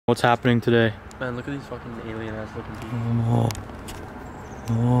What's happening today? Man, look at these fucking alien ass looking people.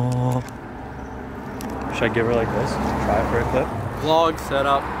 Oh. Should I give her like this? Try it for a clip? Vlog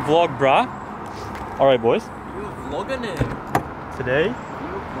setup. Vlog, brah. Alright, boys. You vlogging it. Today? You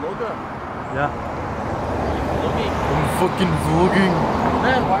vlogger. Yeah. Vlogging. I'm fucking vlogging.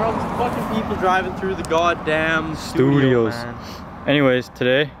 Man, why are all these fucking people driving through the goddamn studios? Man? Anyways,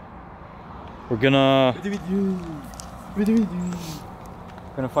 today we're gonna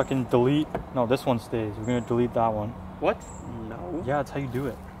fucking delete. No, this one stays. We're gonna delete that one. What? No. Yeah, that's how you do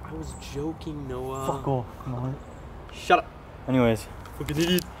it. I was joking, Noah. Fuck off. Come on. Shut up. Anyways. Fucking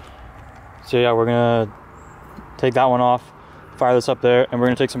idiot. So yeah, we're gonna take that one off, fire this up there, and we're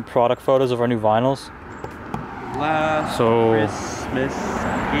gonna take some product photos of our new vinyls. Last Christmas,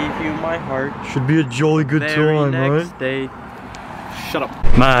 I gave you my heart. Should be a jolly good time, next right? day. Shut up.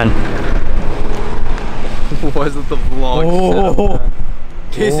 Man. Wasn't the vlog setup, man.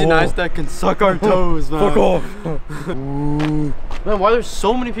 Casey Neistat can suck our toes, man. Fuck off. Man, why are there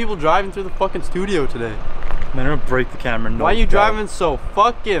so many people driving through the fucking studio today? Man, I'm gonna break the camera. No why are you doubt. driving so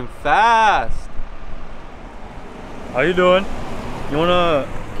fucking fast? How you doing? You wanna,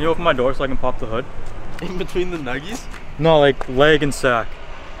 can you open my door so I can pop the hood? In between the nuggies? No, like leg and sack.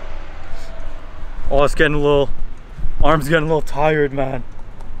 Oh, it's getting a little, arm's getting a little tired, man.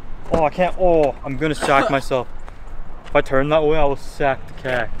 Oh, I can't, oh, I'm gonna sack myself. If I turn that way, I will sack the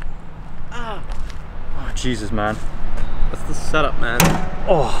cack. Ah. Oh, Jesus, man. That's the setup, man.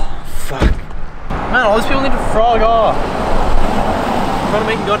 Oh, fuck. Man, all these people need to frog off. I'm trying to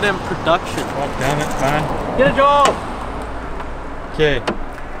make a goddamn production. God damn it, man. Get a job! Okay.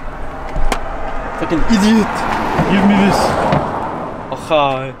 Fucking idiot. Give me this.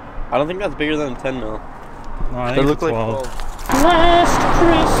 Okay. I don't think that's bigger than 10 mil. No, I They think look it's like 12. 12. Last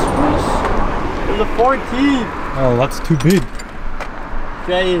Christmas. There's a 14. Oh, that's too big.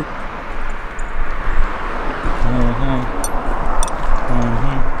 Okay.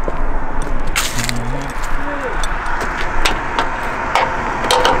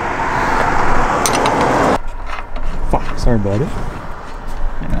 Fuck, sorry about it.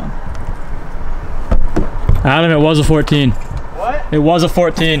 Adam, it was a 14. What? It was a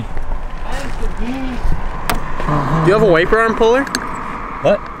 14. Do you have a wiper arm puller?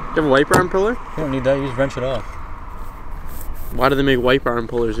 What? Do you have a wiper arm puller? You don't need that, you just wrench it off. Why do they make wiper arm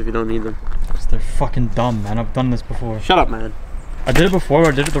pullers if you don't need them? Because they're fucking dumb, man. I've done this before. Shut up, man. I did it before,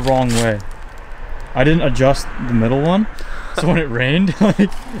 but I did it the wrong way. I didn't adjust the middle one, so when it rained, like, it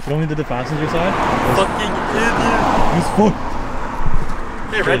only did the passenger side. Fucking idiot. It was fucked.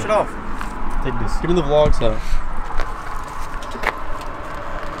 Hey, wrench it off. Take this. Give me the vlog setup.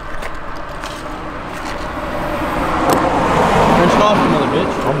 Wrench it off, you mother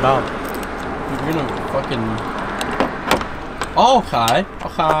bitch. Calm down. You're gonna fucking... Okay,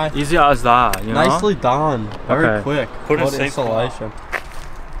 okay. Easy as that, you know? Nicely done. Very Okay. quick. Put it in Good safe installation.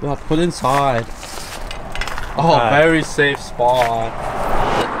 Yeah, put inside. Oh, Okay. very safe spot.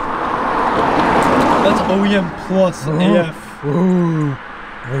 That's OEM plus AF. Ooh,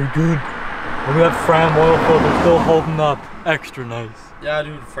 very good. Look at that Fram oil filter still holding up. Extra nice. Yeah,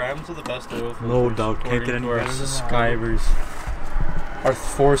 dude, Frams are the best oil filters. No doubt. Can't According get any to our better than that. subscribers. Our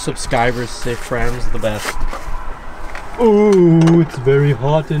 4 subscribers say Frams are the best. Oh, it's very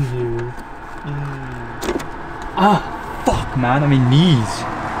hot in here. Ah, fuck, man. I mean, knees.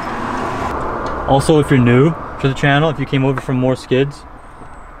 Also, if you're new to the channel, if you came over from More Skids,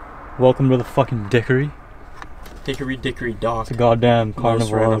 welcome to the fucking Dickory. Hickory dickory dock. It's a goddamn Most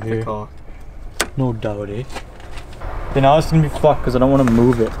carnival ran out up the here. cock. No doubt, eh? Okay, now it's gonna be fucked because I don't want to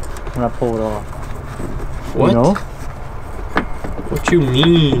move it when I pull it off. What? You know? What you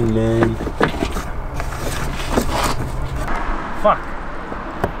mean, man? Fuck.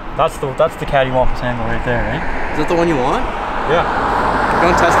 That's the cattywampus angle right there, right? Is that the one you want? Yeah. You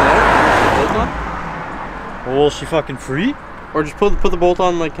want to test it out? Bolt on? Well, is she fucking free? Or just put the bolt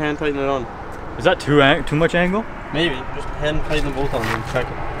on, like, hand tighten it on. Is that too much angle? Maybe. Just hand tighten the bolt on and check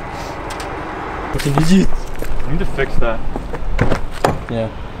it. Fucking idiot. I need to fix that. Yeah.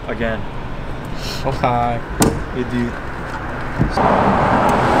 Again. Okay. Idiot.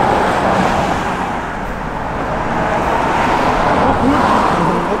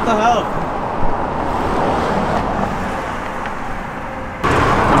 What the hell?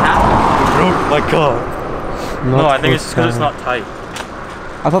 Broke my car. No, I think it's just because it's not tight.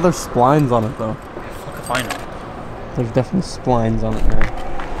 I thought there's splines on it though. Fuck if I know. There's definitely splines on it, man.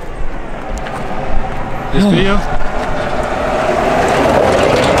 This video?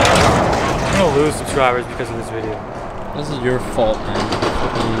 I'm gonna lose subscribers because of this video. This is your fault, man. You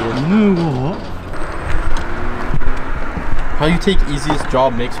fucking idiot. No. How you take easiest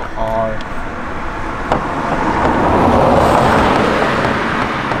job makes it hard.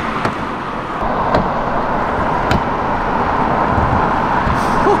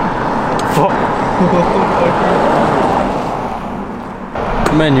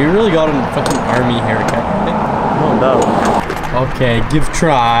 Man, you really got a fucking army haircut. No doubt. Okay, give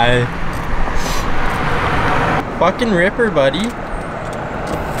try. Fucking ripper, buddy.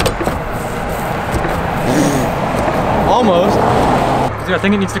 Almost. Dude, I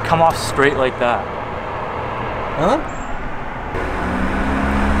think it needs to come off straight like that. Huh?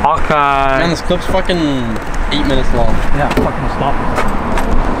 Okay. Man, this clip's fucking 8 minutes long. Yeah, fucking stop it.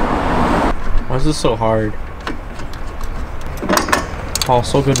 Why is this so hard? Oh,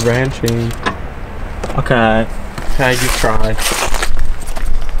 so good ranching. Okay. Okay, give try.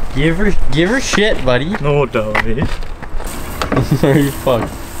 Give her shit, buddy. No doubt, eh? Are you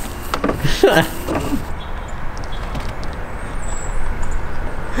fucked?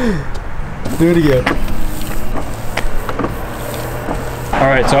 Do it again.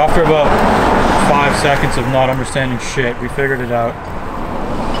 Alright, so after about 5 seconds of not understanding shit, we figured it out.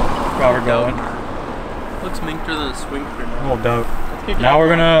 Got her going. Looks minkter than a swinkter now. No doubt. Now we're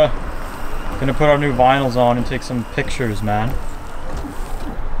gonna put our new vinyls on and take some pictures, man.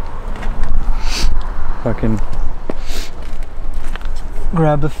 Fucking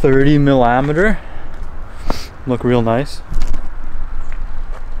grab the 30mm. Look real nice.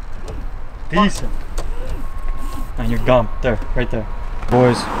 Decent. And your gum, there, right there.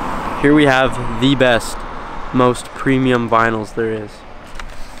 Boys. Here we have the best, most premium vinyls there is.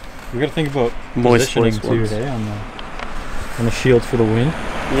 You gotta think about Moist positioning too, ones. hey, on the shields for the wind.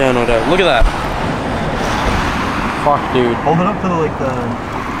 Yeah, no doubt. Look at that. Fuck, dude. Hold it up to like the.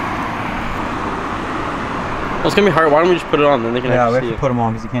 Well, it's gonna be hard. Why don't we just put it on? Then they can Yeah, we actually have see to put them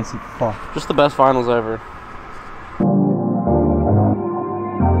on because you can't see fuck. it. Just the best vinyls ever.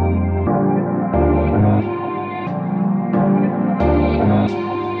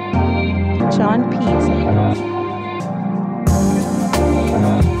 John Pizza.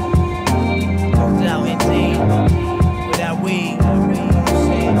 No doubt, indeed. With that weed,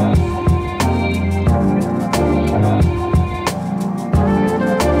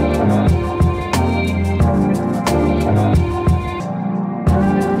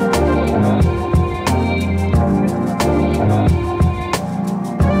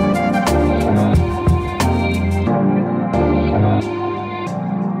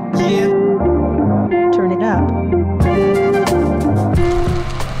 Turn it up.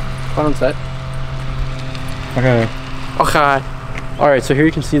 Fun on set. Okay. Okay. Alright, so here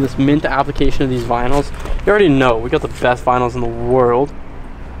you can see this mint application of these vinyls. You already know, we got the best vinyls in the world.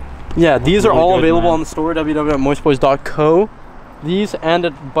 Yeah, these are Really all good, available man. on the store, www.moistboys.co. These and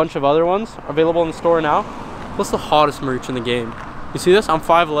a bunch of other ones are available in the store now. What's the hottest merch in the game? You see this? I'm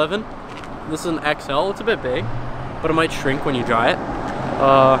 5'11". This is an XL. It's a bit big, but it might shrink when you dry it.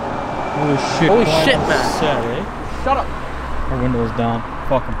 Holy shit. Holy quiet shit, on man. set, eh? Shut up. Our window's down.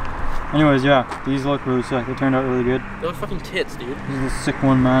 Fuck 'em. Anyways, yeah, these look really sick. They turned out really good. They look fucking tits, dude. This is a sick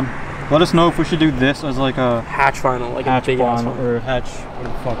one, man. Let us know if we should do this as like a Hatch vinyl, like hatch a big ass vinyl one. or hatch. What the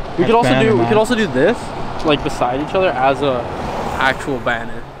fuck? We hatch could also banner, do. We man. could also do this, like beside each other, as a actual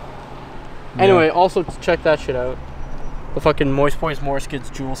banner. Yeah. Anyway, also check that shit out. The fucking Moist Boys More Skids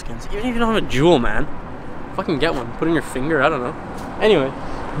jewel skins. Even if you don't have a jewel, man, fucking get one. Put it in your finger. I don't know. Anyway,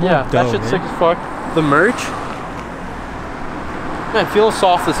 yeah, that dope, shit's eh? sick as fuck. The merch, man, feel how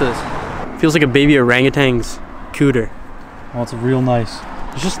soft this is. Feels like a baby orangutan's cooter. Oh, it's real nice.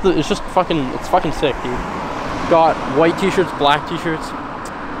 It's fucking sick, dude. Got white t-shirts, black t-shirts.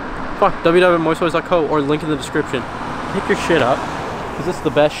 Fuck, www.moistboys.co or link in the description. Pick your shit up, because this is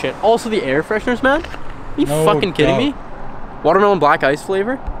the best shit. Also the air fresheners, man. Are you No fucking kidding me? Watermelon black ice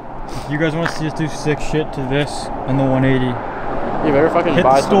flavor? If you guys want to see us do sick shit to this and the 180, You better fucking hit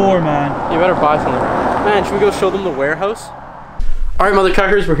buy the store, something. man. You better buy something. Man, should we go show them the warehouse? Alright, mother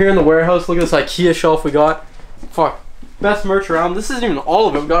cuckers, we're here in the warehouse. Look at this IKEA shelf we got. Fuck. Best merch around. This isn't even all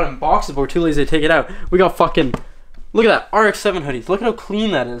of it. We got it in boxes, but we're too lazy to take it out. We got fucking... Look at that. RX-7 hoodies. Look at how clean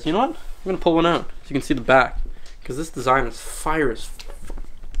that is. You know what? I'm gonna pull one out so you can see the back. Because this design is fire as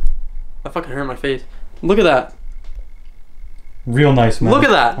that fucking hurt my face. Look at that. Real nice, man. Look at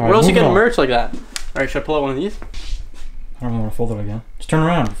that. All Where else you moving getting on. merch like that? Alright, should I pull out one of these? I don't want to fold it again. Just turn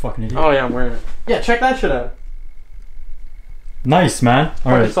around, you fucking idiot. Oh yeah, I'm wearing it. Yeah, check that shit out. Nice, man.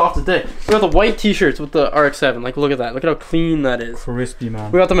 Fucking Alright. soft as dick. We got the white t-shirts with the RX-7. Like, look at that. Look at how clean that is. Crispy,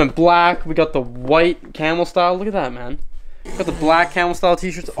 man. We got them in black. We got the white camel style. Look at that, man. We got the black camel style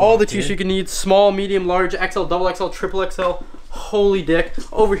t-shirts. All the t-shirts you can need. Small, medium, large, XL, double XL, triple XL. Holy dick.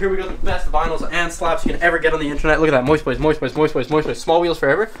 Over here we got the best vinyls and slaps you can ever get on the internet. Look at that. Moist Boys, Moist Boys, Moist Boys, Moist Boys. Small wheels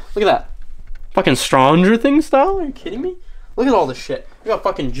forever. Look at that. Fucking Stranger Things style? Are you kidding me? Look at all this shit. We got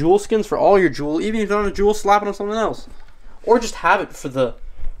fucking jewel skins for all your jewel. Even if you don't have a jewel, slap it on something else. Or just have it for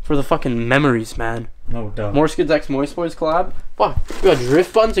the fucking memories, man. No doubt. More Skids X Moist Boys collab. Fuck. We got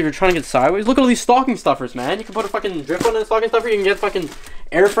drift buttons if you're trying to get sideways. Look at all these stocking stuffers, man. You can put a fucking drift button in a stocking stuffer. You can get fucking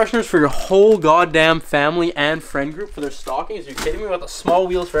air fresheners for your whole goddamn family and friend group for their stockings. Are you kidding me? We got the small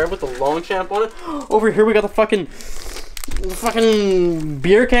wheels forever with the long champ on it. Over here we got the fucking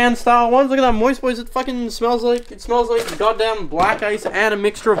beer can style ones. Look at that Moist Boys. It fucking smells like goddamn black ice and a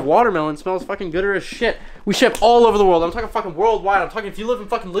mixture of watermelon. It smells fucking gooder as shit. We ship all over the world. I'm talking fucking worldwide. I'm talking if you live in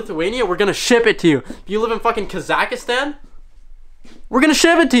fucking Lithuania, we're gonna ship it to you. If you live in fucking Kazakhstan, we're gonna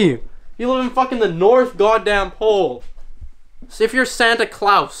ship it to you. If you live in fucking the North goddamn Pole. So if you're Santa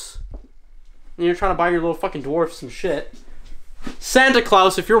Claus and you're trying to buy your little fucking dwarf some shit, Santa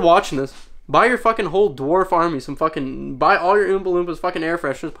Claus, if you're watching this, buy your fucking whole dwarf army some fucking, buy all your Oompa Loompas fucking air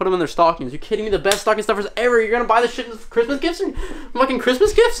fresheners, put them in their stockings. You kidding me? The best stocking stuffers ever. You're gonna buy this shit as Christmas gifts or fucking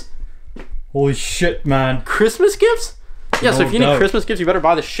Christmas gifts? Holy shit, man. Christmas gifts? Yeah, so No if you need doubt. Christmas gifts, you better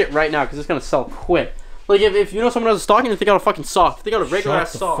buy this shit right now because it's gonna sell quick. Like if you know someone has a stocking, if they got a fucking sock, if they got a regular ass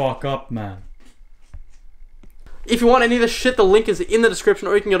Shut the sock. fuck up, man. If you want any of this shit, the link is in the description,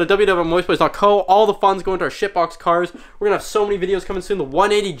 or you can go to www.moistboys.co. All the funds go into our shitbox cars. We're gonna have so many videos coming soon. The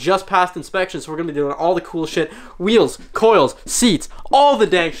 180 just passed inspection, so we're gonna be doing all the cool shit. Wheels, coils, seats, all the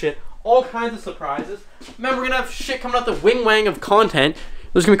dang shit. All kinds of surprises. Man, we're gonna have shit coming out the wing wang of content.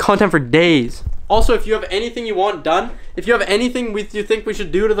 There's gonna be content for days. Also, if you have anything you want done, if you have anything you think we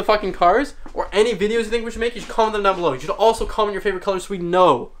should do to the fucking cars, or any videos you think we should make, you should comment them down below. You should also comment your favorite colors so we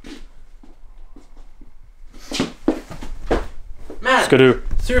know. Man, Skidoo.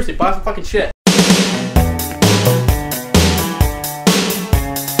 seriously, buy some fucking shit.